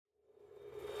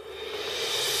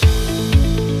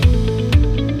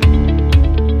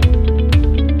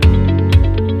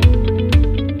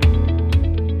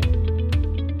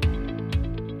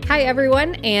Hi,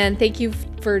 everyone, and thank you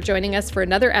for joining us for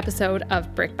another episode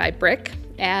of Brick by Brick.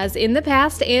 As in the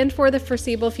past and for the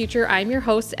foreseeable future, I'm your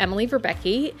host, Emily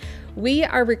Verbecki. We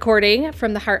are recording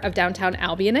from the heart of downtown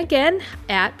Albion again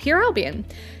at Pure Albion.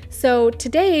 So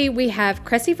today we have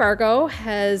Cressie Vargo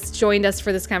has joined us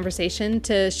for this conversation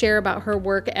to share about her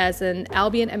work as an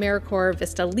Albion AmeriCorp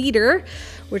VISTA Leader,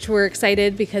 which we're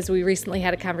excited because we recently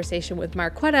had a conversation with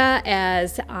Marquetta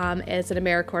as an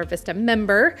AmeriCorp VISTA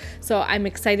member. So I'm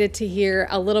excited to hear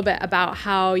a little bit about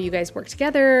how you guys work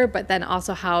together, but then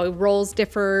also how roles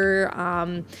differ.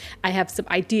 I have some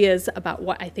ideas about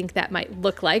what I think that might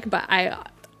look like, but I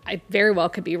very well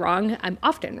could be wrong. I'm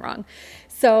often wrong.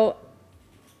 So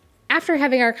after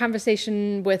having our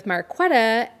conversation with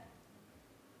Marquetta,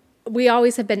 we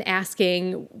always have been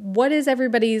asking, what is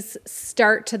everybody's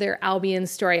start to their Albion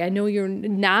story? I know you're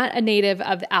not a native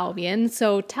of Albion,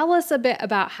 so tell us a bit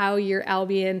about how your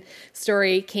Albion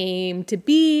story came to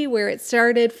be, where it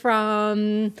started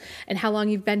from, and how long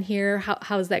you've been here.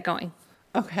 How's that going?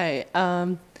 Okay,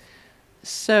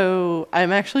 so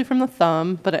I'm actually from the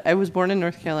Thumb, but I was born in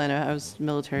North Carolina. I was a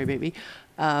military baby,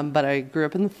 but I grew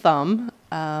up in the Thumb.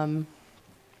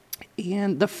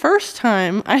 And the first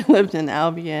time I lived in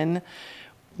Albion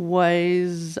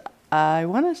was, I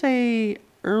want to say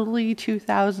early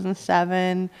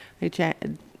 2007,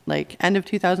 like end of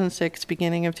 2006,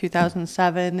 beginning of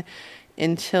 2007,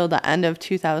 until the end of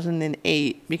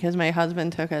 2008, because my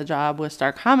husband took a job with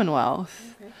Star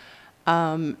Commonwealth. Okay.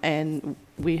 And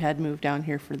we had moved down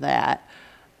here for that.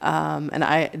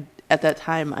 And at that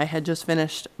time, I had just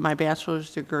finished my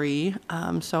bachelor's degree,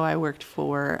 so I worked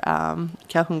for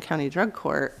Calhoun County Drug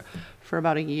Court for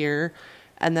about a year,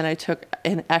 and then I took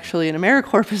an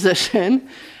AmeriCorp position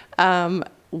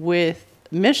with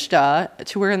MISTA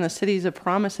to work in the Cities of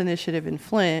Promise initiative in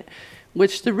Flint,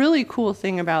 which the really cool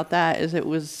thing about that is it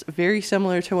was very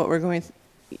similar to what we're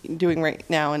doing right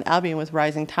now in Albion with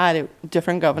Rising Tide,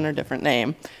 different governor, different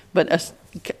name, but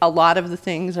a lot of the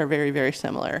things are very, very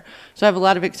similar. So I have a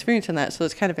lot of experience in that, so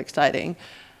it's kind of exciting.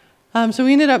 So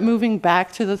we ended up moving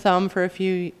back to the Thumb for a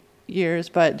few years,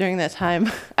 but during that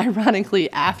time, ironically,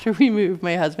 after we moved,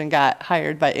 my husband got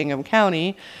hired by Ingham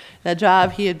County. That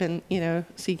job he had been,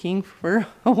 seeking for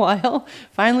a while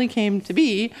finally came to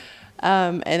be.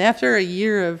 And after a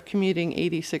year of commuting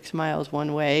 86 miles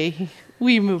one way,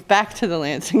 we moved back to the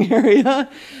Lansing area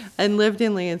and lived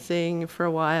in Lansing for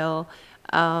a while.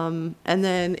 And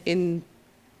then in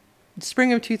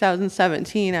spring of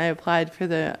 2017, I applied for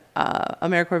the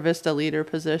AmeriCorp VISTA Leader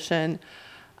position.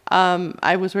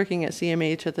 I was working at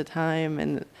CMH at the time,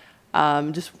 and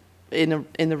just in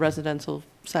the residential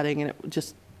setting, and it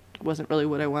just wasn't really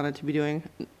what I wanted to be doing.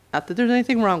 Not that there's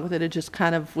anything wrong with it, it just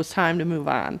kind of was time to move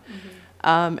on.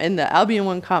 Mm-hmm. And the Albion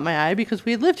one caught my eye because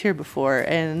we had lived here before,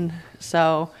 and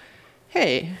so,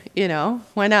 hey,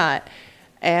 why not?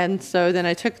 And so then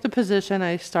I took the position.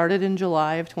 I started in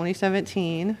July of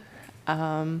 2017,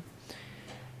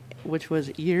 which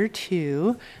was year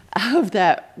 2 of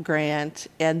that grant.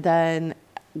 And then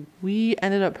we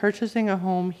ended up purchasing a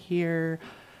home here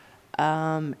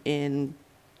in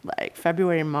like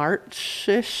February,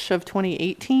 March-ish of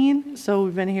 2018. So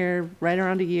we've been here right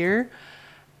around a year.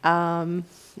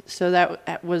 So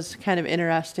that was kind of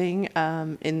interesting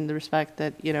in the respect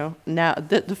that, now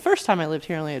the first time I lived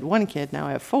here I only had 1 kid, now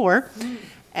I have 4,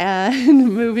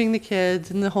 and moving the kids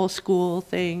and the whole school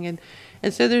thing.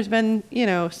 And so there's been,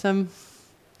 some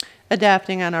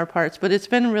adapting on our parts, but it's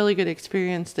been a really good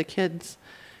experience. The kids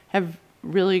have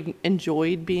really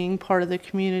enjoyed being part of the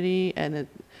community, and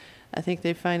I think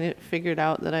they figured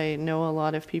out that I know a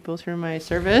lot of people through my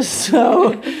service,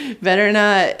 so better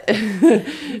not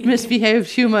misbehave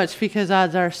too much because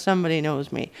odds are somebody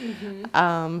knows me.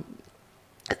 Mm-hmm.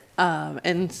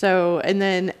 And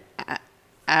then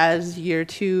as year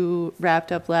 2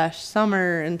 wrapped up last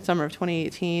summer, in summer of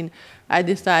 2018, I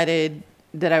decided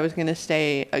that I was going to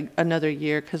stay another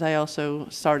year because I also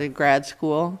started grad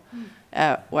school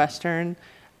at Western,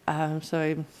 so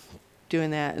I'm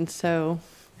doing that. And so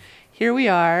here we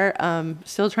are,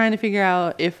 still trying to figure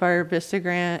out if our VISTA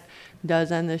grant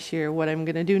does end this year, what I'm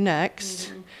going to do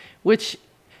next, which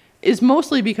is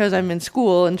mostly because I'm in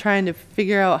school and trying to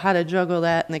figure out how to juggle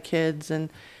that and the kids.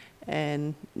 And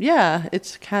yeah,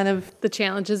 it's kind of the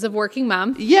challenges of working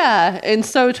mom. Yeah, and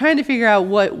so trying to figure out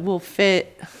what will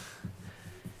fit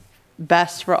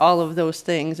best for all of those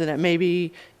things, and it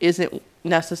maybe isn't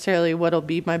necessarily what'll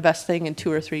be my best thing in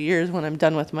 2 or 3 years when I'm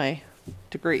done with my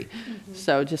degree.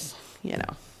 So just,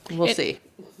 we'll see.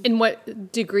 In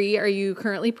what degree are you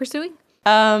currently pursuing?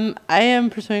 I am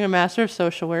pursuing a Master of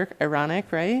Social Work.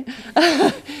 Ironic, right?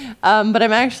 But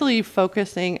I'm actually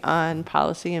focusing on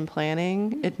policy and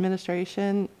planning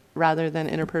administration rather than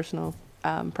interpersonal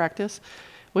practice,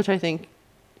 which I think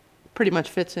pretty much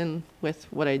fits in with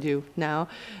what I do now.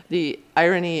 The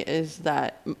irony is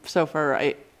that so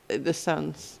far, this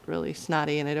sounds really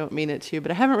snotty and I don't mean it to,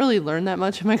 but I haven't really learned that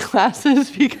much in my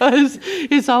classes because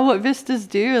it's all what Vistas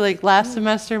do. Like last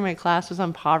semester, my class was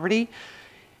on poverty.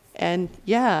 And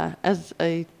yeah,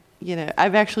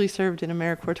 I've actually served in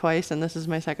AmeriCorps twice, and this is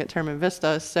my second term in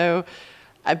Vista, so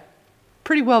I'm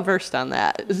pretty well versed on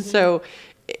that. Mm-hmm. So,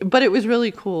 but it was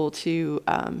really cool to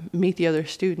meet the other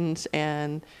students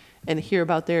and hear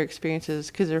about their experiences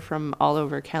because they're from all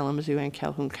over Kalamazoo and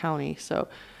Calhoun County. So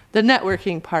the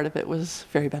networking part of it was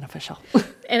very beneficial.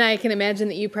 And I can imagine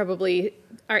that you probably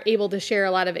are able to share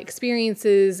a lot of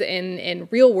experiences and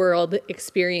real world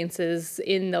experiences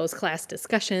in those class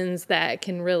discussions that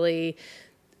can really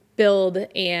build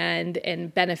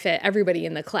and benefit everybody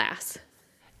in the class.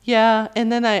 Yeah,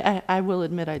 and then I will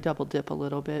admit I double dip a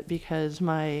little bit because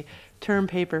my term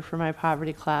paper for my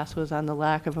poverty class was on the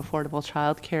lack of affordable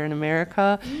childcare in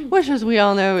America, which, as we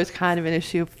all know, is kind of an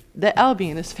issue that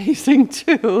Albion is facing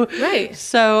too. Right.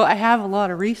 So I have a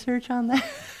lot of research on that.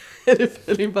 If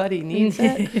anybody needs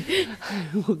it, I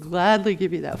will gladly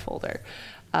give you that folder.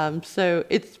 So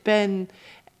it's been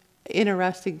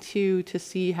interesting too to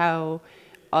see how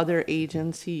other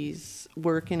agencies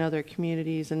work in other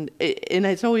communities, and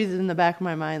it's always in the back of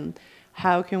my mind,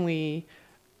 how can we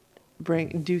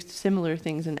do similar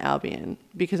things in Albion?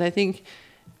 Because I think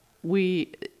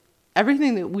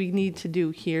everything that we need to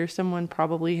do here, someone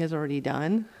probably has already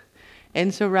done.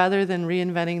 And so rather than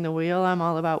reinventing the wheel, I'm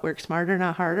all about work smarter,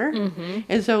 not harder. Mm-hmm.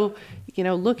 And so,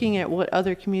 looking at what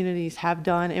other communities have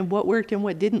done and what worked and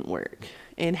what didn't work,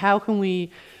 and how can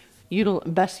we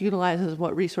best utilize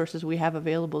what resources we have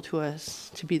available to us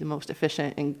to be the most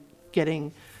efficient in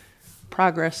getting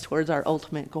progress towards our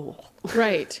ultimate goal.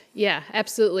 Right. Yeah,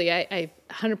 absolutely. I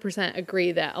 100%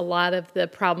 agree that a lot of the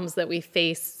problems that we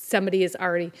face, somebody has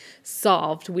already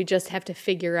solved. We just have to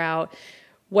figure out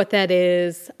what that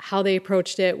is, how they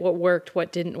approached it, what worked,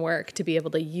 what didn't work, to be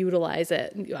able to utilize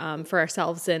it for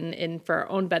ourselves and for our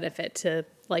own benefit to,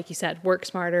 like you said, work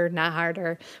smarter, not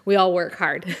harder. We all work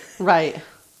hard. Right.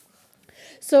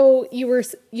 So you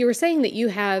were saying that you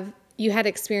had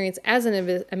experience as an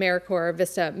AmeriCorps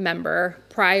VISTA member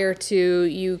prior to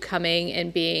you coming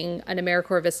and being an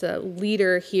AmeriCorps VISTA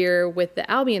leader here with the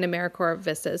Albion AmeriCorps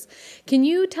Vistas. Can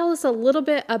you tell us a little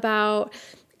bit about,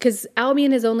 because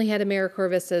Albion has only had AmeriCorps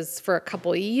Vistas for a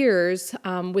couple of years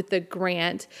with the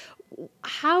grant.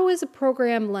 How is a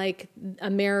program like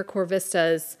AmeriCorps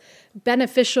Vistas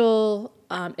beneficial,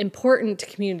 important to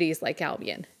communities like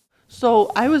Albion?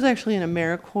 So I was actually in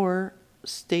AmeriCorps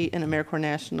State and AmeriCorps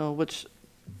National, which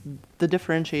the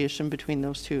differentiation between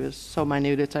those two is so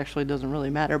minute it actually doesn't really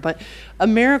matter. But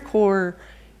AmeriCorps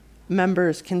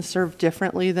members can serve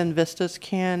differently than Vistas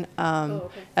can.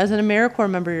 Okay. As an AmeriCorps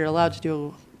member, you're allowed to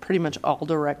do pretty much all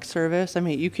direct service. I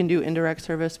mean, you can do indirect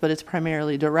service, but it's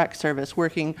primarily direct service,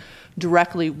 working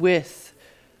directly with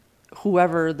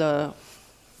whoever the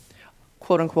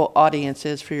quote-unquote audience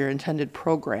is for your intended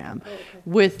program. Okay.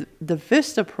 With the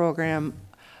VISTA program,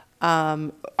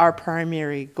 our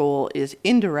primary goal is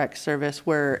indirect service,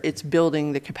 where it's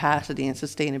building the capacity and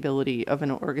sustainability of an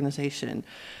organization.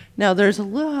 Now, there's a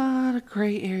lot of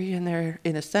gray area in there,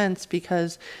 in a sense,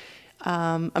 because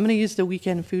I'm going to use the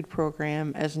weekend food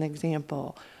program as an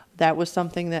example. That was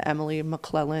something that Emily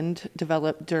McClelland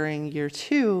developed during year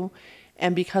 2,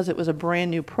 and because it was a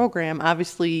brand new program,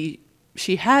 obviously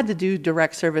she had to do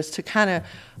direct service to kind of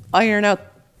iron out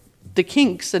the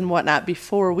kinks and whatnot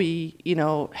before we,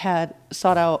 had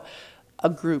sought out a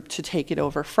group to take it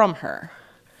over from her.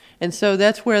 And so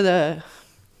that's where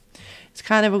it's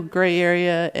kind of a gray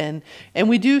area, and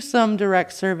we do some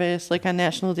direct service, like on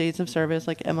national days of service,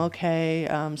 like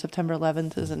MLK, September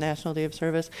 11th is a national day of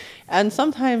service. And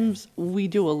sometimes we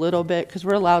do a little bit because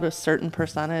we're allowed a certain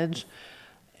percentage.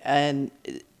 And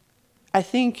I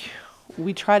think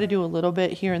we try to do a little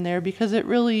bit here and there because it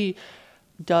really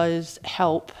does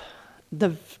help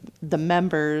the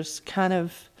members kind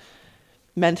of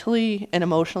mentally and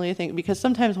emotionally, I think, because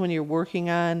sometimes when you're working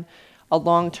on a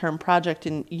long-term project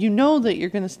and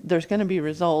that there's going to be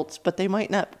results, but they might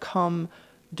not come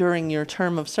during your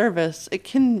term of service, it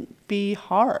can be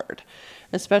hard,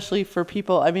 especially for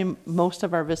people. I mean, most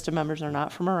of our VISTA members are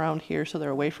not from around here, so they're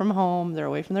away from home, they're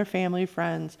away from their family,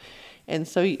 friends. And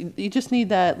so you just need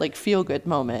that feel-good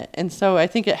moment. And so I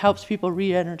think it helps people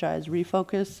re-energize,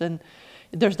 refocus, and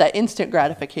there's that instant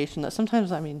gratification that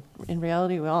sometimes, I mean, in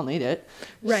reality, we all need it.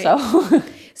 Right.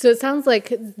 So it sounds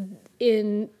like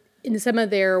in some of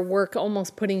their work,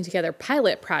 almost putting together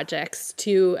pilot projects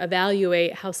to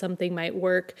evaluate how something might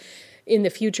work in the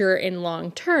future and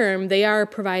long term, they are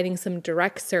providing some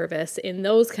direct service in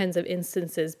those kinds of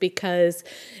instances, because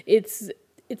it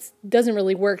doesn't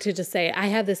really work to just say, I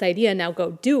have this idea, now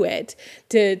go do it.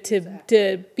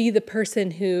 To be the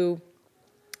person who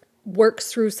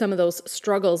works through some of those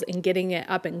struggles and getting it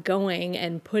up and going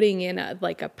and putting in a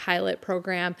pilot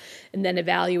program and then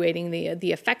evaluating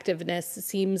the effectiveness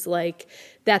seems like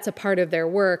that's a part of their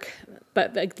work.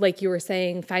 But like you were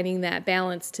saying, finding that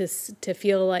balance to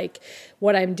feel like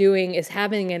what I'm doing is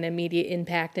having an immediate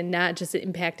impact and not just an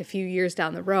impact a few years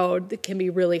down the road, it can be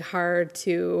really hard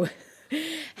to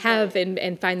have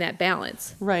and find that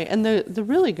balance. Right. And the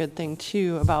really good thing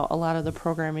too about a lot of the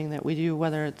programming that we do,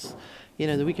 whether it's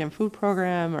the weekend food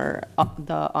program or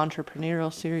the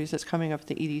entrepreneurial series that's coming up at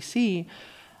the EDC,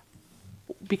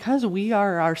 because we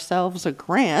are ourselves a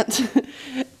grant,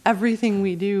 everything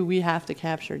we do, we have to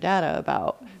capture data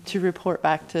about to report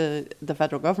back to the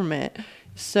federal government.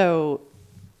 So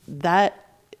that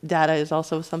data is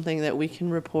also something that we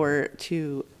can report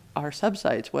to our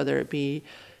subsites, whether it be,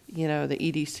 the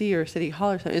EDC or City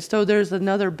Hall or something. So there's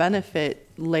another benefit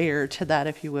layer to that,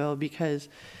 if you will, because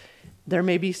there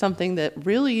may be something that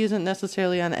really isn't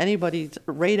necessarily on anybody's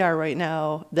radar right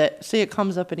now that, say it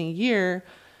comes up in a year,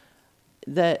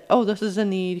 that, oh, this is a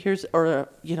need, or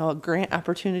a grant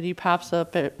opportunity pops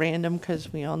up at random,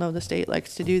 because we all know the state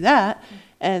likes to do that.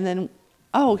 And then,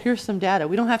 oh, here's some data.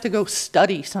 We don't have to go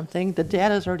study something. The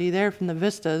data's already there from the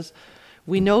Vistas.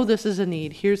 We know this is a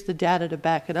need. Here's the data to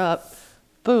back it up.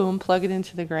 Boom, plug it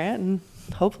into the grant, and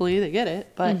hopefully they get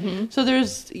it. But so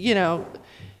there's,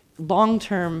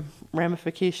 long-term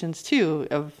ramifications too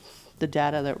of the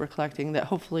data that we're collecting that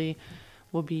hopefully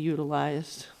will be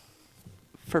utilized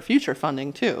for future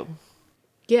funding too.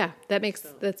 Yeah, that makes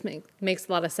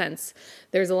a lot of sense.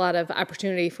 There's a lot of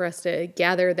opportunity for us to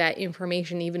gather that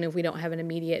information, even if we don't have an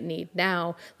immediate need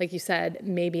now. Like you said,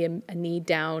 maybe a need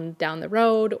down the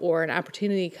road, or an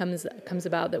opportunity comes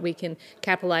about that we can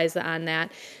capitalize on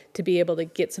that to be able to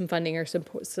get some funding or some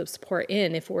support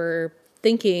in, if we're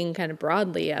thinking kind of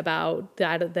broadly about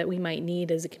data that we might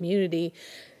need as a community,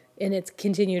 and it's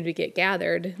continuing to get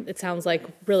gathered. It sounds like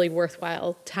really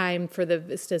worthwhile time for the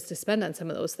Vistas to spend on some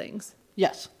of those things.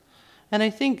 Yes. And I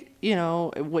think,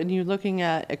 when you're looking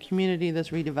at a community that's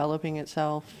redeveloping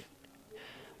itself,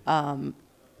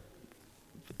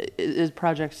 is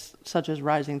projects such as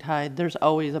Rising Tide, there's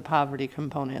always a poverty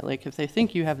component. Like, if they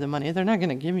think you have the money, they're not going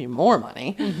to give you more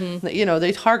money.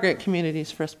 They target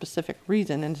communities for a specific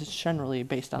reason, and it's generally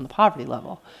based on the poverty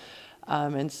level.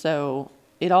 And so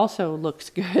it also looks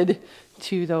good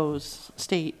to those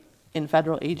state and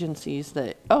federal agencies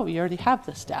that, oh, you already have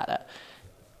this data.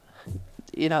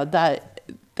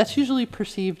 That's usually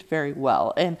perceived very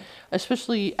well. And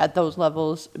especially at those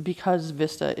levels, because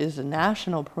VISTA is a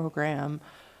national program,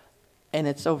 and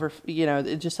it's over,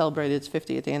 it just celebrated its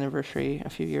 50th anniversary a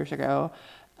few years ago.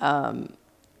 The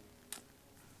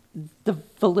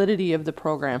validity of the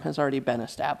program has already been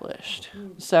established.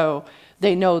 So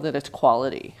they know that it's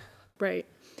quality. Right.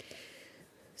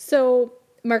 So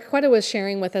Marquetta was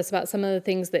sharing with us about some of the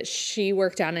things that she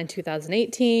worked on in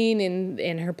 2018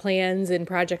 and her plans and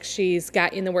projects she's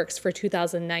got in the works for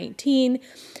 2019.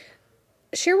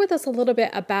 Share with us a little bit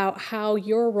about how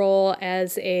your role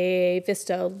as a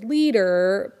VISTA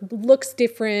leader looks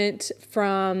different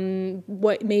from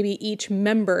what maybe each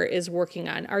member is working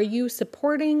on. Are you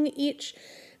supporting each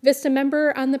VISTA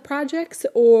member on the projects,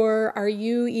 or are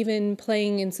you even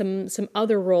playing in some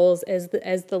other roles as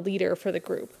the leader for the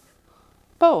group?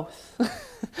 Both.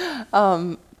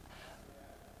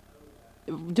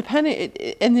 Depending,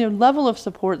 and the level of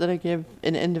support that I give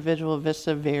an individual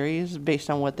VISTA varies based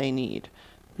on what they need,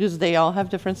 because they all have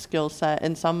different skill set,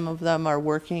 and some of them are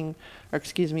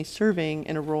serving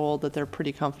in a role that they're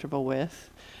pretty comfortable with.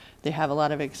 They have a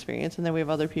lot of experience, and then we have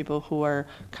other people who are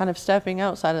kind of stepping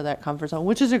outside of that comfort zone,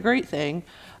 which is a great thing.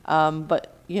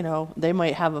 But they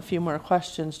might have a few more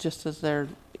questions, just as they're,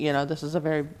 this is a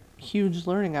very huge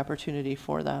learning opportunity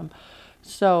for them.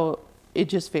 So it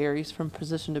just varies from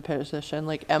position to position.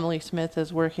 Like Emily Smith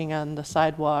is working on the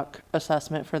sidewalk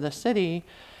assessment for the city,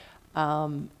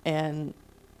 and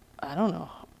I don't know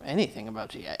anything about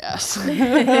GIS,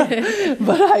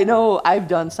 but I know I've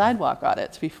done sidewalk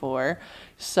audits before.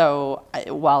 So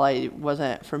while I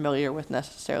wasn't familiar with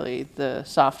necessarily the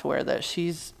software that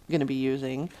she's going to be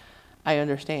using, I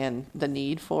understand the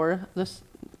need for this.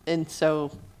 And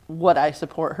so what I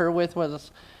support her with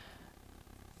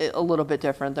a little bit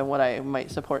different than what I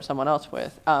might support someone else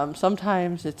with.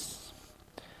 Sometimes it's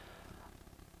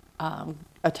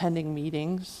attending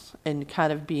meetings and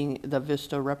kind of being the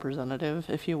VISTA representative,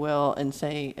 if you will, and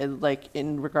say, like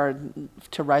in regard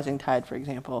to Rising Tide, for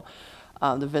example,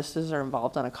 the VISTAs are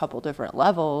involved on a couple different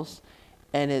levels.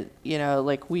 And it,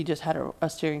 like we just had a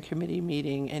steering committee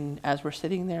meeting, and as we're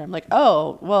sitting there, I'm like,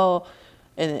 oh, well,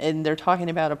 and they're talking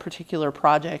about a particular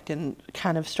project and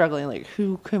kind of struggling, like,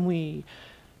 who can we,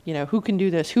 who can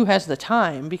do this? Who has the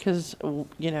time? Because,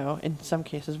 in some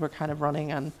cases we're kind of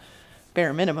running on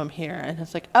bare minimum here. And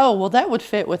it's like, oh, well, that would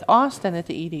fit with Austin at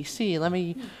the EDC. Let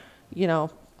me,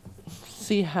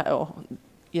 see how,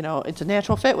 it's a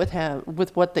natural fit with him,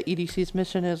 with what the EDC's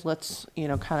mission is. Let's,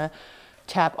 kind of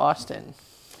tap Austin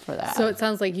for that. So it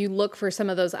sounds like you look for some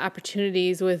of those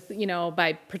opportunities with,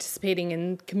 by participating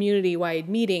in community-wide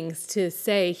meetings to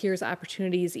say, here's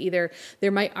opportunities. Either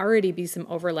there might already be some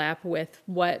overlap with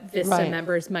what VISTA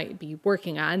members might be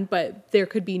working on, but there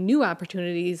could be new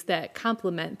opportunities that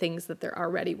complement things that they're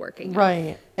already working on.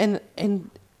 Right. And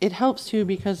it helps too,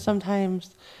 because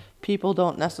sometimes people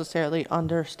don't necessarily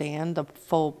understand the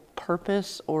full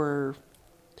purpose or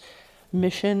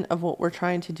mission of what we're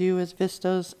trying to do as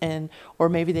VISTAs, or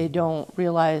maybe they don't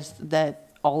realize that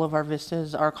all of our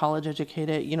VISTAs are college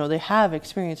educated. They have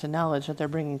experience and knowledge that they're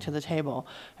bringing to the table.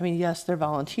 I mean, yes, they're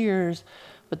volunteers,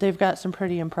 but they've got some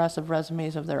pretty impressive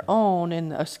resumes of their own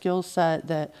and a skill set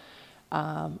that,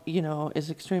 is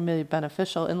extremely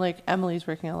beneficial. And like Emily's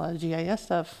working on a lot of GIS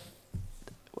stuff.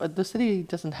 The city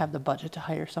doesn't have the budget to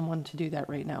hire someone to do that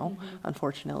right now,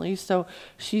 unfortunately. So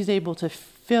she's able to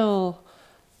fill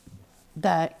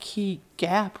that key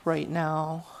gap right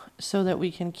now so that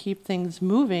we can keep things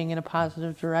moving in a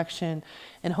positive direction.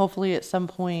 And hopefully at some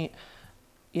point,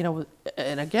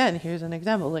 and again, here's an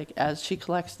example, like as she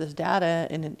collects this data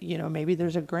and, maybe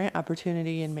there's a grant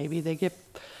opportunity and maybe they get,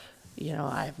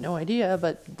 I have no idea,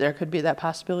 but there could be that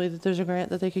possibility that there's a grant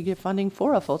that they could get funding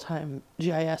for a full-time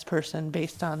GIS person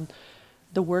based on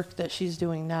the work that she's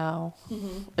doing now.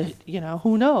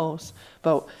 Who knows?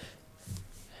 But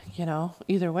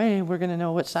either way, we're going to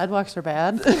know which sidewalks are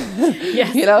bad.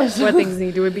 Yes. What things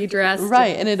need to be addressed.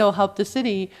 Right. And it'll help the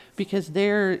city, because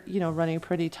they're, running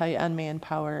pretty tight on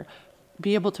manpower,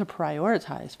 be able to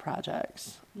prioritize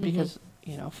projects because,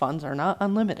 funds are not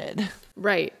unlimited.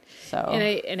 Right. So,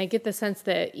 and I get the sense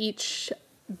that each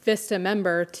VISTA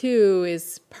member too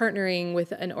is partnering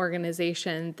with an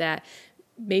organization that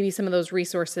maybe some of those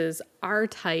resources are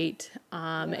tight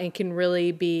and can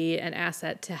really be an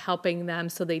asset to helping them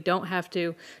so they don't have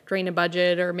to drain a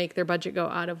budget or make their budget go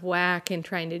out of whack in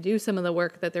trying to do some of the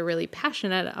work that they're really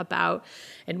passionate about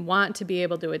and want to be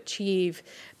able to achieve.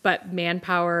 But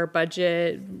manpower,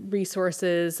 budget,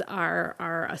 resources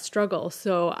are a struggle.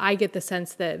 So I get the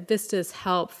sense that VISTAs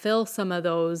help fill some of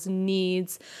those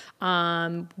needs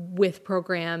with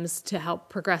programs to help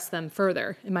progress them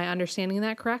further. Am I understanding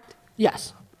that correct?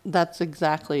 Yes, that's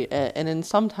exactly it. And then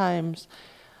sometimes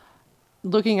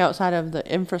looking outside of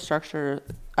the infrastructure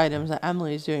items that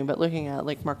Emily's doing, but looking at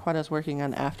like Marquetta's working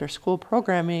on after school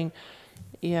programming,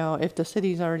 if the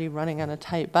city's already running on a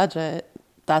tight budget,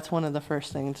 that's one of the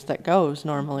first things that goes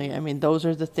normally. I mean, those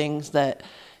are the things that,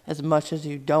 as much as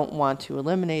you don't want to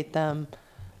eliminate them,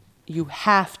 you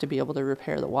have to be able to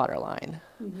repair the water line.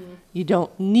 You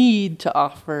don't need to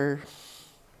offer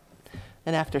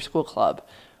an after school club.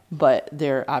 But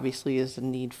there obviously is a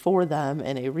need for them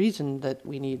and a reason that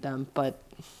we need them. But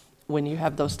when you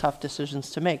have those tough decisions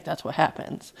to make, that's what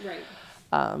happens. Right.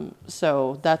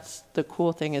 So that's the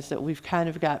cool thing, is that we've kind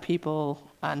of got people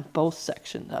on both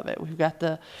sections of it. We've got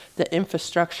the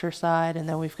infrastructure side, and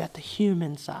then we've got the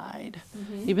human side.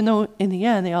 Even though in the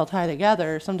end they all tie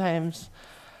together, sometimes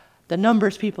the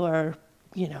numbers people are,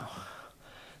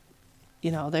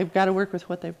 they've got to work with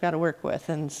what they've got to work with.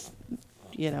 And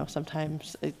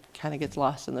sometimes it kind of gets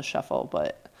lost in the shuffle,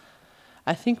 but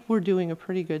I think we're doing a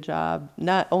pretty good job,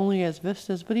 not only as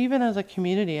VISTAs, but even as a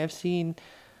community. I've seen,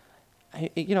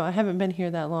 I haven't been here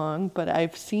that long, but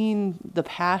I've seen the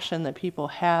passion that people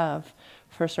have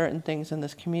for certain things in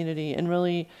this community. And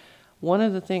really, one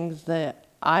of the things that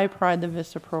I pride the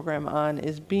VISTA program on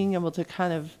is being able to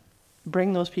kind of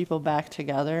bring those people back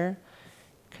together.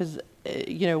 Because,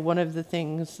 one of the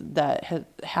things that has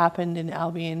happened in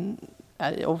Albion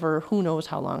over who knows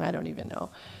how long, I don't even know,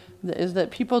 is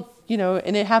that people,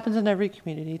 and it happens in every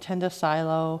community, tend to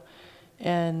silo.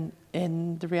 And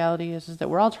the reality is that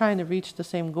we're all trying to reach the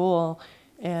same goal,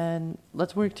 and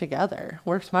let's work together.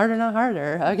 Work smarter, not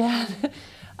harder, again.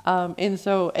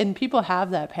 And people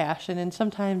have that passion, and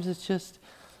sometimes it's just,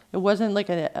 it wasn't like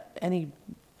any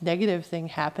negative thing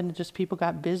happened. Just people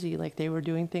got busy, like they were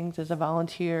doing things as a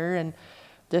volunteer, and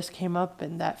this came up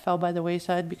and that fell by the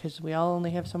wayside because we all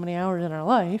only have so many hours in our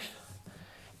life.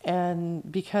 And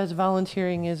because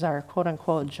volunteering is our quote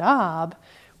unquote job,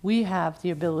 we have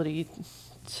the ability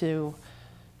to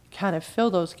kind of fill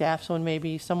those gaps when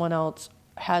maybe someone else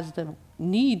has the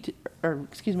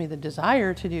the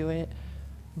desire to do it,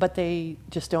 but they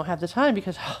just don't have the time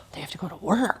because they have to go to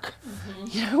work.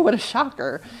 What a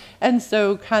shocker. And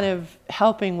so kind of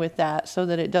helping with that so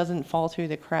that it doesn't fall through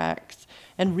the cracks,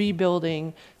 and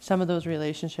rebuilding some of those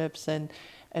relationships, and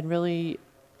really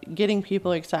getting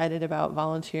people excited about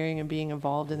volunteering and being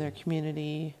involved in their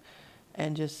community,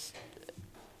 and just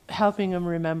helping them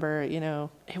remember,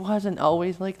 it wasn't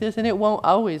always like this, and it won't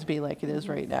always be like it is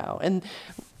right now. And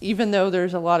even though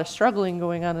there's a lot of struggling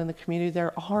going on in the community,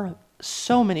 there are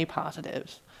so many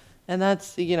positives. And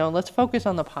that's, let's focus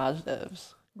on the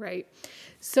positives. Right.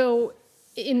 So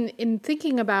in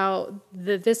thinking about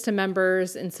the VISTA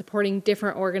members and supporting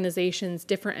different organizations,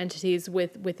 different entities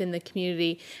within the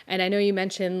community, and I know you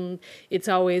mentioned it's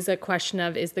always a question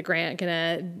of, is the grant going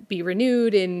to be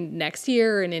renewed in next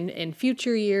year and in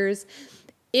future years?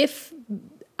 If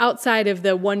outside of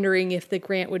the wondering if the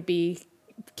grant would be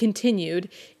continued,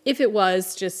 if it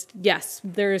was just, yes,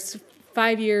 there's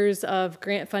 5 years of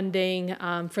grant funding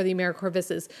for the AmeriCorp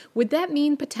Vistas, would that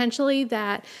mean potentially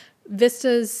that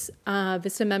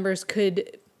VISTA members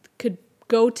could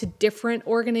go to different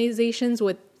organizations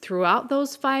throughout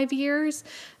those 5 years,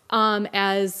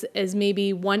 as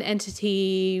maybe one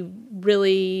entity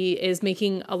really is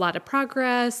making a lot of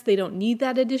progress, they don't need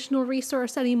that additional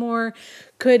resource anymore?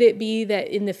 Could it be that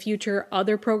in the future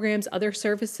other programs, other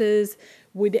services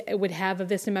would have a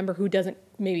VISTA member who doesn't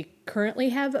maybe currently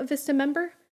have a VISTA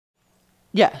member?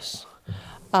 Yes.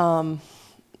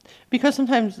 Because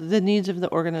sometimes the needs of the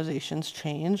organizations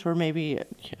change, or maybe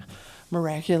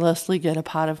miraculously get a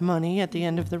pot of money at the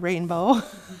end of the rainbow,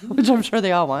 which I'm sure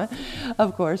they all want,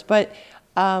 of course. But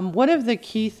one of the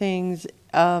key things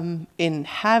in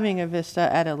having a VISTA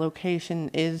at a location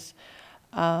is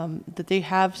that they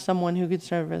have someone who could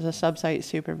serve as a sub-site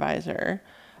supervisor.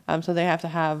 So they have to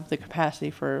have the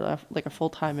capacity for a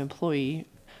full-time employee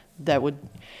that would,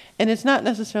 and it's not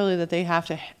necessarily that they have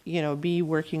to, be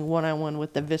working one-on-one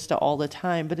with the VISTA all the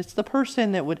time, but it's the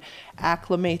person that would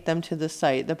acclimate them to the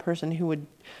site, the person who would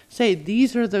say,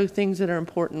 these are the things that are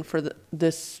important for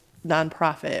this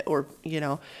nonprofit, or,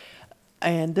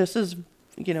 and this is,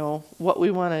 what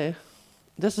we want to,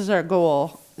 this is our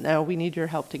goal. Now we need your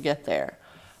help to get there,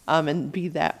 and be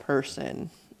that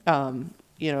person,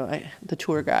 the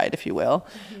tour guide, if you will.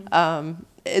 And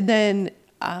then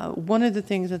one of the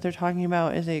things that they're talking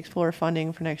about is they explore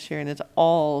funding for next year, and it's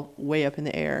all way up in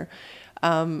the air.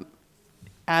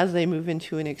 As they move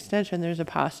into an extension, there's a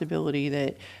possibility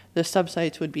that the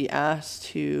subsites would be asked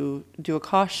to do a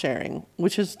cost sharing,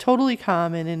 which is totally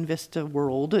common in VISTA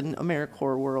world and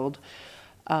AmeriCorp world.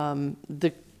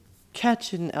 The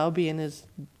catch in Albion is,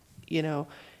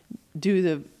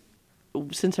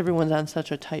 since everyone's on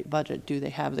such a tight budget, do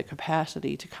they have the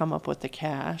capacity to come up with the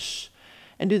cash?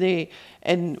 And do they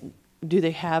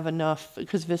have enough,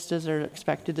 because VISTAs are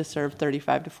expected to serve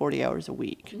 35 to 40 hours a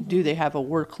week. Do they have a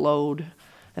workload?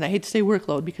 And I hate to say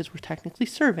workload because we're technically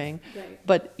serving, right,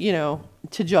 but,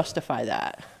 to justify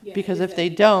that. Yeah, because if they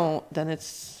don't, then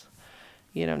it's,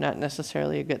 not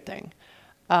necessarily a good thing.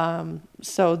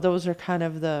 So those are kind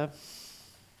of the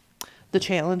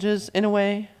challenges in a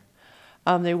way.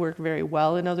 They work very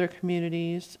well in other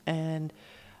communities, and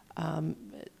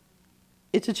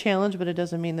it's a challenge, but it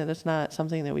doesn't mean that it's not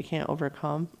something that we can't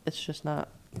overcome. It's just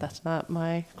that's not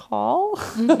my call.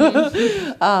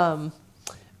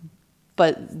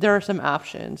 But there are some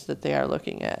options that they are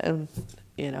looking at, and,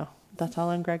 that's all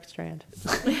on Greg's strand.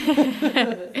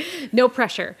 No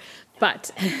pressure,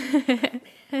 but...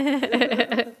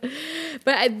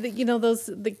 But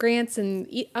the grants and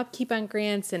upkeep on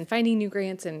grants and finding new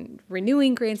grants and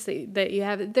renewing grants that you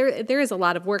have, there is a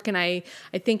lot of work. And I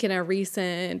think in a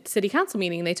recent city council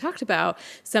meeting, they talked about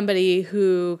somebody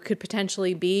who could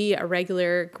potentially be a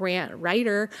regular grant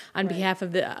writer on behalf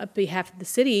of the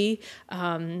city,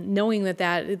 knowing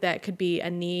that could be a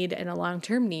need and a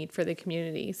long-term need for the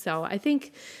community. So I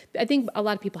think a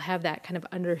lot of people have that kind of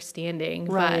understanding.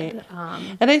 Right. But,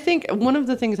 and I think one of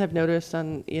the things I've noticed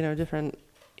on, different,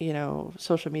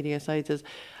 social media sites is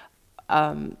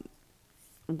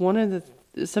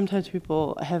sometimes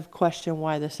people have questioned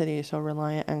why the city is so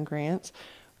reliant on grants.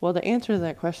 Well, the answer to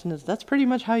that question is that's pretty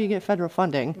much how you get federal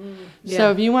funding. Yeah.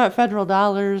 So if you want federal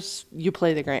dollars, you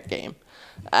play the grant game.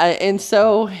 And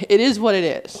so it is what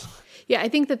it is. Yeah, I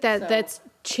think that's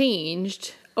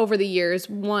changed over the years,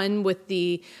 one with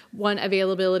the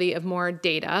availability of more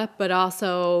data, but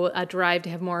also a drive to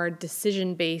have more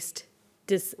decision-based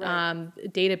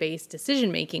database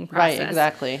decision-making process. Right,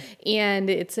 exactly. And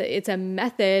it's a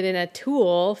method and a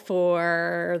tool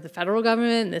for the federal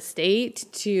government and the state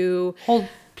to hold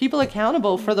people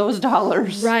accountable for those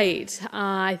dollars. Right.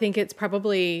 I think it's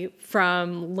probably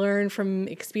learn from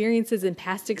experiences and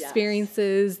past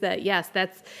experiences that, yes,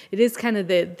 it is kind of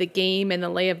the game and the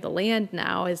lay of the land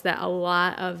now, is that a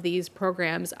lot of these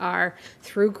programs are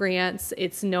through grants.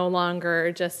 It's no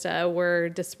longer just we're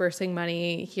dispersing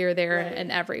money here, there,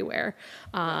 and everywhere.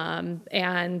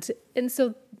 And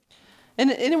so. And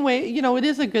in a way, it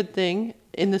is a good thing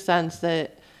in the sense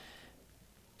that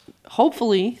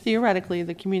hopefully, theoretically,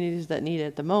 the communities that need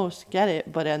it the most get it.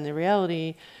 But in the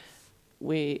reality,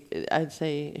 I'd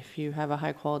say if you have a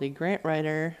high quality grant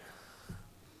writer,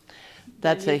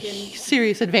 that's a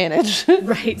serious advantage.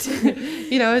 Right.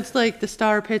 It's like the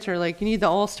star pitcher. Like, you need the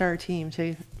all-star team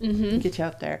to get you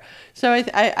out there. So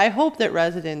I hope that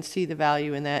residents see the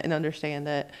value in that and understand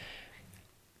that,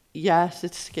 yes,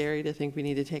 it's scary to think we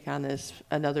need to take on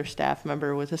another staff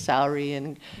member with a salary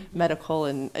and medical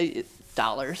and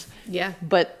dollars. Yeah.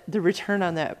 But the return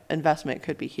on that investment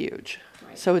could be huge.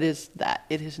 Right. So it is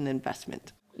an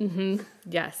investment. Mm-hmm.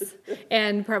 Yes.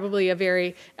 And probably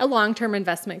a long-term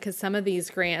investment, because some of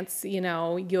these grants,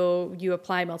 you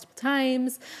apply multiple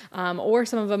times, or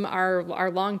some of them are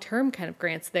long-term kind of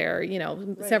grants. They're,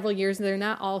 several years, and they're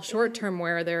not all short-term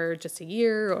where they're just a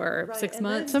year or 6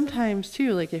 months. Sometimes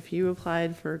too, like if you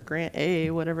applied for grant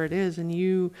A, whatever it is, and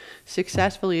you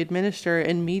successfully administer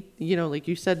and meet, like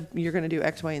you said, you're going to do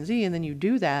X, Y, and Z, and then you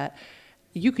do that,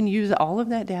 you can use all of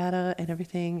that data and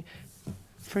everything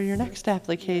for your next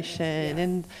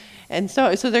application. And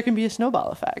so there can be a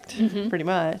snowball effect, pretty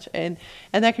much. And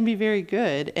that can be very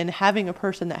good. And having a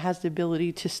person that has the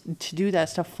ability to do that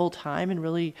stuff full time and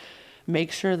really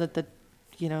make sure that the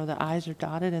I's are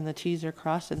dotted and the T's are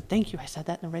crossed. And thank you, I said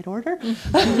that in the right order.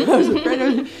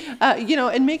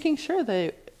 And making sure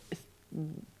that,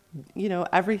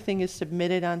 everything is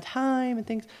submitted on time and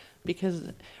things. Because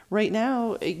right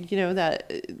now,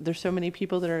 that there's so many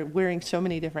people that are wearing so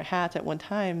many different hats at one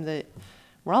time that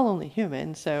we're all only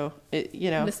human. So,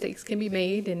 mistakes can be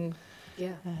made, and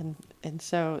yeah. And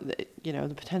so,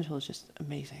 the potential is just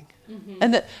amazing.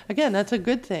 And again, that's a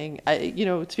good thing.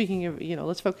 Speaking of,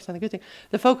 let's focus on the good thing.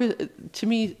 The focus, to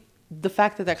me, the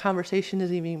fact that conversation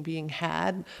is even being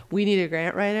had, we need a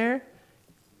grant writer,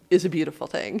 is a beautiful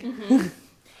thing.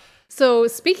 So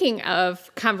speaking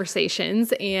of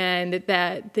conversations, and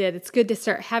that it's good to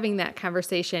start having that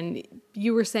conversation,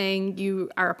 you were saying you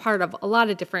are a part of a lot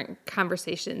of different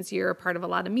conversations. You're a part of a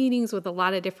lot of meetings with a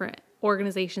lot of different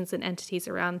organizations and entities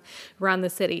around the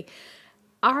city.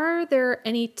 Are there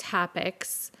any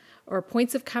topics or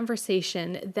points of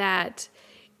conversation that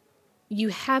you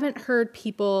haven't heard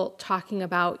people talking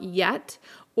about yet,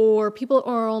 or people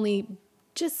are only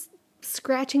just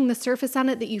scratching the surface on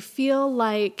it, that you feel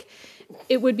like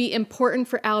it would be important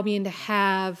for Albion to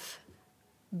have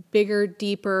bigger,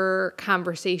 deeper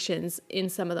conversations in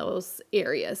some of those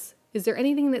areas? Is there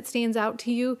anything that stands out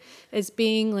to you as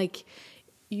being like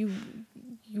you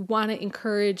want to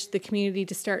encourage the community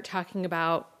to start talking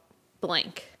about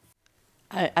blank?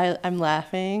 I'm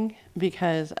laughing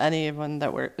because anyone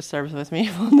that serves with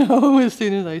me will know as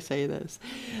soon as I say this.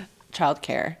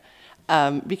 Childcare.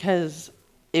 Because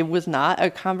it was not a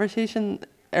conversation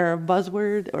or a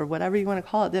buzzword or whatever you want to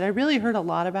call it that I really heard a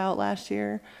lot about last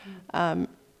year.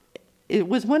 It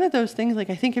was one of those things, like,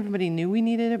 I think everybody knew we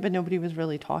needed it, but nobody was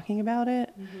really talking about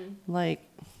it.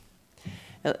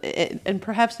 And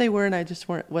perhaps they were, and I just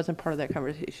wasn't part of that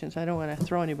conversation. So I don't want to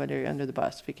throw anybody under the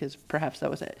bus, because perhaps that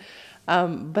was it.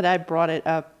 But I brought it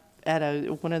up at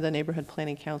one of the neighborhood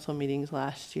planning council meetings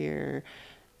last year,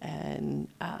 and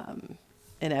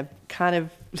I've kind of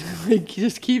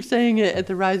just keep saying it at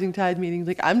the Rising Tide meetings.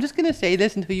 Like, I'm just going to say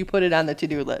this until you put it on the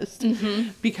to-do list,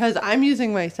 because I'm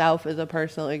using myself as a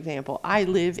personal example. I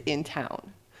live in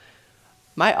town.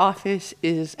 My office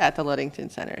is at the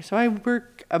Ludington Center, so I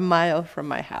work a mile from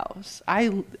my house.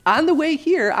 On the way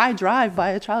here, I drive by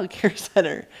a child care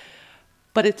center,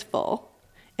 but it's full,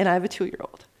 and I have a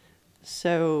 2-year-old.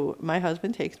 So my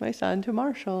husband takes my son to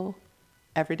Marshall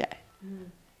every day.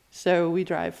 So we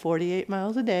drive 48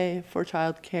 miles a day for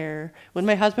child care. When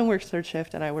my husband works third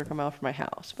shift and I work a mile from my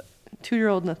house, but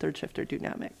 2-year-old and a third shifter do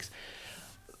not mix.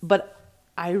 But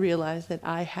I realize that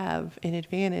I have an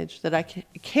advantage that I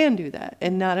can do that,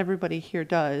 and not everybody here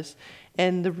does.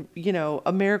 And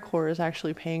AmeriCorp is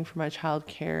actually paying for my child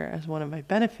care as one of my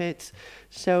benefits,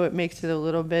 so it makes it a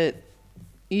little bit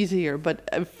easier.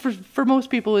 But for most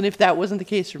people, and if that wasn't the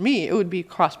case for me, it would be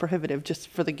cost prohibitive just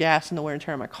for the gas and the wear and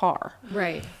tear on my car.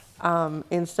 Right.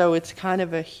 And so it's kind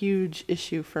of a huge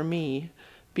issue for me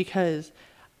because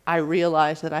I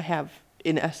realize that I have,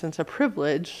 in essence, a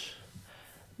privilege,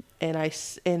 and I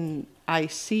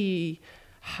see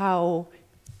how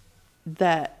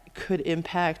that could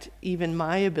impact even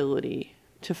my ability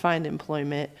to find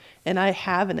employment. And I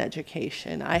have an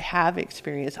education, I have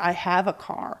experience, I have a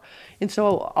car. And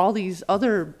so all these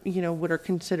other, what are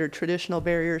considered traditional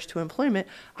barriers to employment,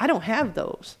 I don't have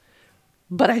those.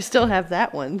 But I still have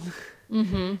that one,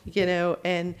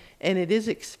 and it is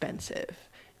expensive,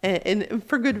 and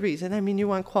for good reason. I mean, you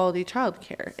want quality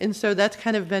childcare, and so that's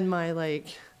kind of been my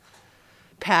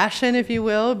passion, if you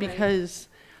will, because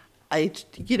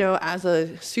as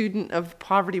a student of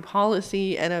poverty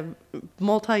policy and a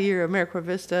multi-year AmeriCorp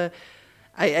VISTA,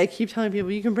 I keep telling people,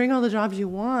 you can bring all the jobs you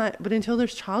want, but until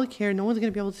there's childcare, no one's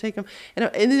going to be able to take them.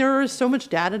 And there is so much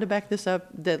data to back this up,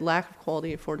 that lack of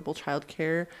quality, affordable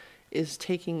childcare is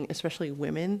taking especially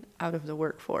women out of the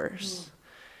workforce.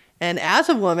 And as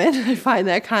a woman, I find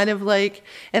that kind of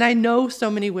and I know so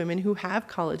many women who have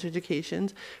college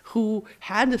educations who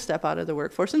had to step out of the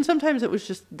workforce. And sometimes it was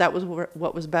just, that was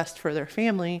what was best for their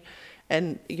family.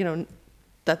 And,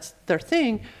 that's their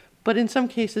thing. But in some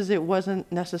cases, it wasn't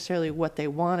necessarily what they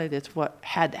wanted. It's what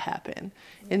had to happen.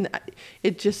 And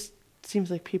it just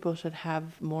seems like people should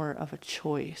have more of a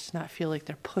choice, not feel like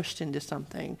they're pushed into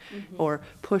something, or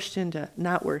pushed into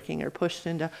not working, or pushed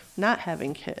into not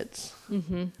having kids.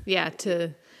 Yeah,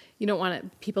 you don't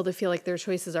want people to feel like their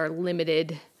choices are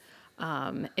limited,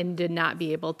 and to not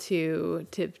be able to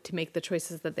make the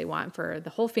choices that they want for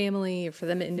the whole family, or for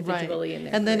them individually. Right. In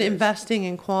their and careers. Then investing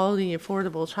in quality,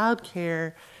 affordable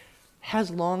childcare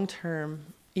has long-term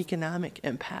economic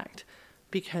impact,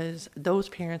 because those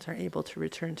parents are able to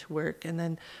return to work, and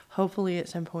then hopefully at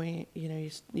some point,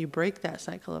 you break that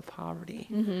cycle of poverty.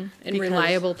 And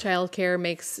reliable childcare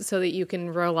makes so that you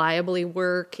can reliably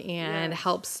work, and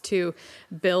helps to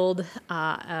build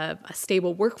a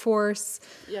stable workforce.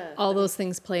 All those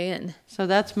things play in. So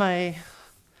that's my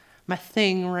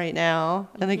thing right now,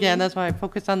 and again, that's why I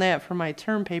focus on that for my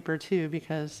term paper too,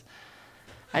 because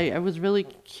I was really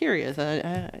curious.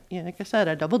 Like I said,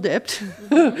 I double dipped,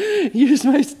 used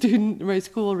my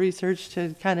school research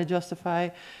to kind of justify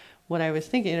what I was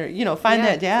thinking, or find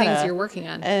that data. Things you're working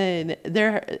on. And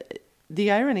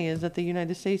the irony is that the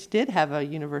United States did have a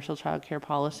universal child care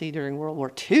policy during World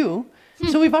War II,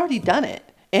 so we've already done it,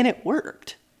 and it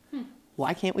worked.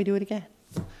 Why can't we do it again?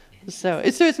 So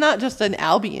it's not just an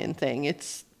Albion thing;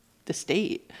 it's the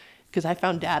state. Because I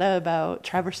found data about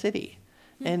Traverse City.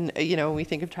 And, when we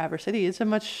think of Traverse City, it's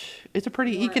a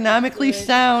pretty more economically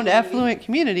sound, affluent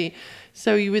community.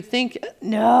 So you would think,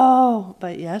 no,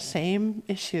 but yes, same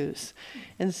issues.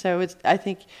 And so I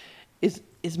think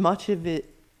as much of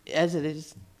it as it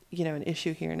is, an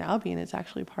issue here in Albion, it's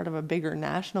actually part of a bigger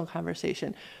national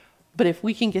conversation. But if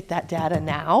we can get that data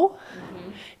now,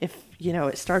 if,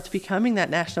 it starts becoming that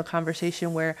national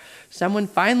conversation where someone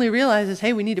finally realizes,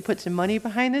 hey, we need to put some money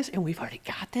behind this, and we've already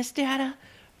got this data,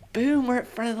 boom, we're at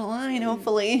front of the line,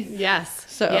 hopefully. Yes.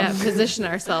 So position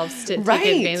ourselves to take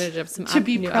advantage of some to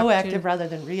be proactive rather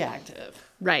than reactive.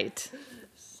 Right.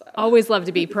 So. Always love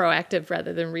to be proactive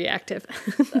rather than reactive.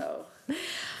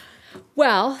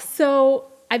 Well, so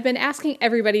I've been asking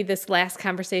everybody this last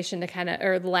conversation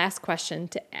the last question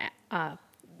to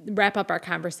wrap up our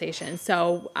conversation.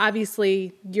 So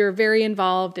obviously you're very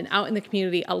involved and out in the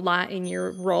community a lot in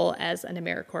your role as an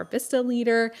AmeriCorp VISTA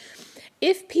leader.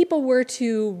 If people were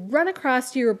to run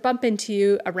across you or bump into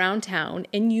you around town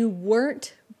and you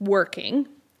weren't working,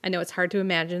 I know it's hard to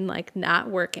imagine not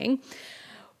working,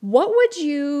 what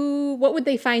would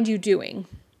they find you doing?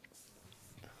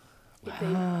 I'm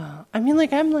on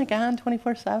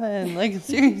 24/7,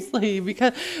 seriously,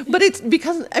 but it's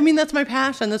because, that's my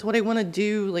passion. That's what I want to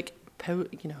do.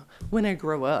 When I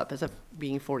grow up, as of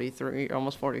being 43,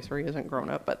 almost 43 isn't grown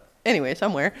up, but anyway,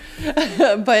 somewhere.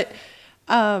 But,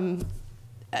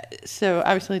 so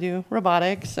obviously I do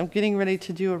robotics. I'm getting ready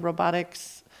to do a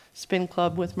robotics spin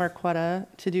club with Marquetta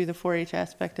to do the 4-H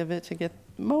aspect of it to get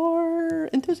more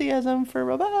enthusiasm for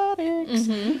robotics.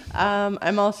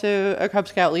 I'm also a Cub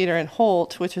Scout leader in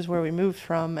Holt, which is where we moved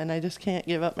from, and I just can't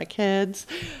give up my kids.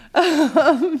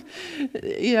 I've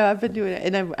been doing it,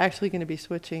 and I'm actually going to be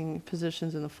switching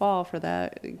positions in the fall for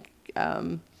that.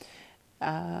 And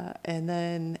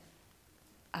then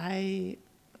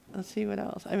let's see what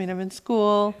else. I'm in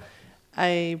school.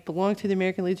 I belong to the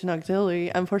American Legion Auxiliary.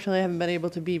 Unfortunately, I haven't been able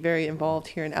to be very involved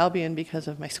here in Albion because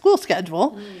of my school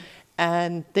schedule.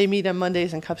 and they meet on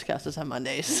Mondays and Cub Scouts is on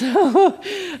Mondays. So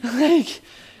like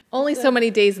only so many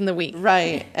days in the week.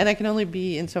 Right. And I can only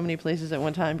be in so many places at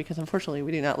one time because unfortunately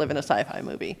we do not live in a sci-fi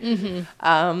movie.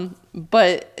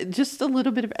 But just a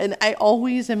little bit of, and I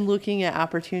always am looking at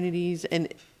opportunities,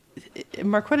 and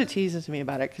Marquetta teases me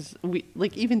about it because we,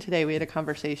 like, even today we had a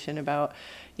conversation about,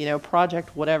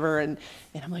 project whatever, and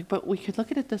I'm like, but we could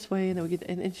look at it this way, and then we could,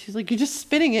 and she's like, you're just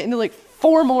spinning it into like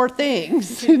 4 more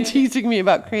things, and teasing me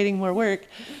about creating more work.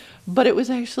 But it was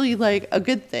actually like a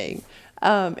good thing.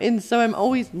 And so I'm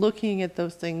always looking at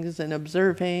those things and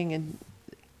observing, and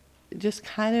just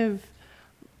kind of,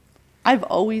 I've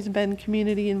always been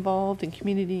community involved and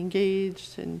community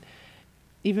engaged, and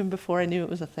even before I knew it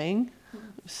was a thing.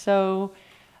 So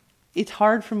it's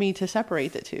hard for me to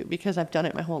separate the two because I've done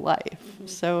it my whole life.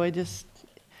 So I just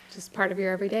part of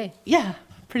your everyday. Yeah,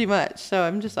 pretty much. So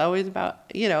I'm just always about,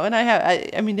 and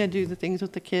I do the things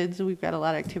with the kids. We've got a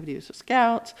lot of activities with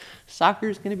Scouts.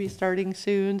 Soccer's going to be starting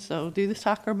soon, so do the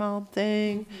soccer mom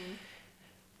thing.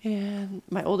 And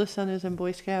my oldest son is in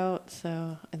Boy Scouts,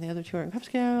 and the other 2 are in Cub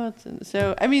Scouts. And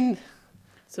so,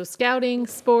 so scouting,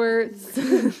 sports,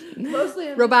 mostly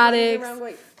robotics.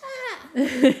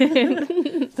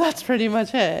 That's pretty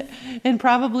much it. And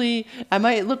probably I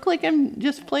might look like I'm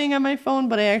just playing on my phone,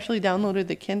 but I actually downloaded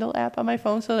the Kindle app on my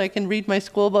phone so that I can read my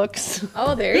school books.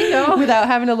 Oh, there you go. Without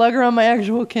having to lug around my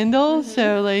actual Kindle.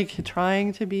 So like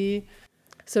trying to be.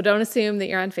 So don't assume that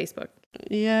you're on Facebook.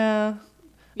 Yeah,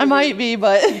 I might be,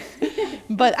 but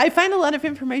I find a lot of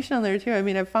information on there too.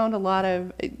 I've found a lot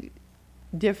of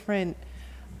different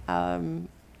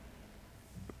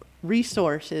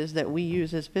resources that we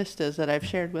use as Vistas that I've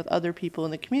shared with other people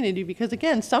in the community, because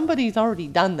again, somebody's already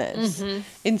done this.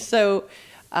 And so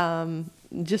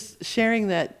just sharing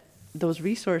those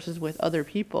resources with other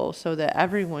people so that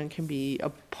everyone can be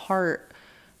a part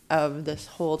of this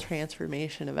whole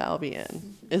transformation of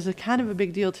Albion is a kind of a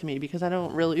big deal to me, because I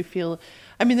don't really feel,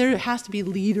 there has to be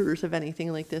leaders of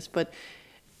anything like this, but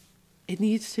it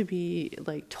needs to be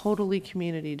like totally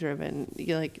community driven.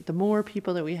 Like the more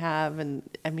people that we have, and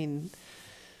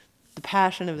the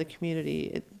passion of the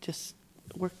community, it just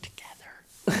work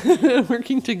together,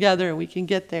 working together, we can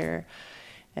get there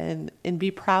and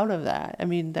be proud of that.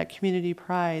 That community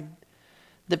pride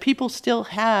that people still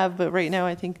have, but right now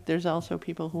I think there's also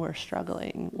people who are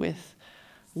struggling with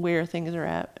where things are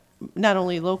at, not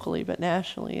only locally, but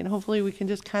nationally. And hopefully we can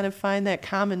just kind of find that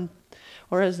common,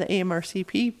 or as the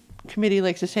AMRCP committee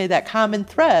likes to say, that common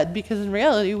thread, because in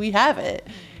reality we have it.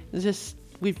 It's just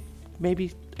we've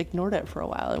maybe ignored it for a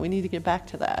while, and we need to get back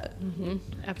to that.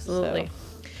 Absolutely.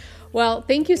 Well,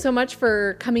 thank you so much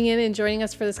for coming in and joining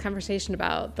us for this conversation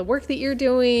about the work that you're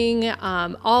doing,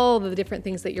 all the different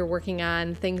things that you're working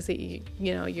on, things that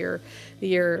you're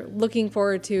looking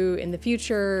forward to in the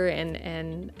future,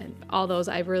 and all those.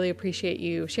 I really appreciate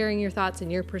you sharing your thoughts and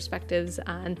your perspectives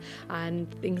on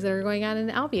things that are going on in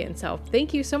Albion. So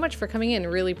thank you so much for coming in. I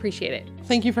really appreciate it.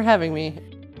 Thank you for having me.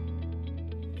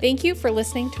 Thank you for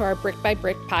listening to our Brick by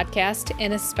Brick podcast,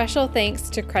 and a special thanks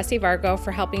to Cressie Vargo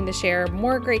for helping to share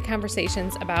more great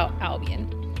conversations about Albion.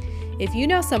 If you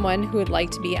know someone who would like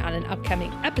to be on an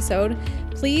upcoming episode,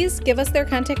 please give us their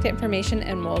contact information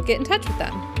and we'll get in touch with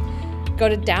them. Go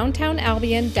to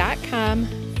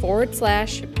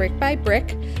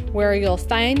downtownalbion.com/brick-by-brick, where you'll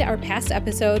find our past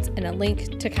episodes and a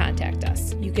link to contact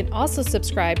us. You can also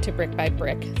subscribe to Brick by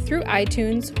Brick through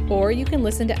iTunes, or you can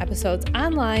listen to episodes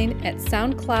online at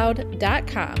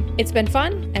soundcloud.com. It's been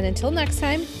fun, and until next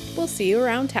time, we'll see you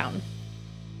around town.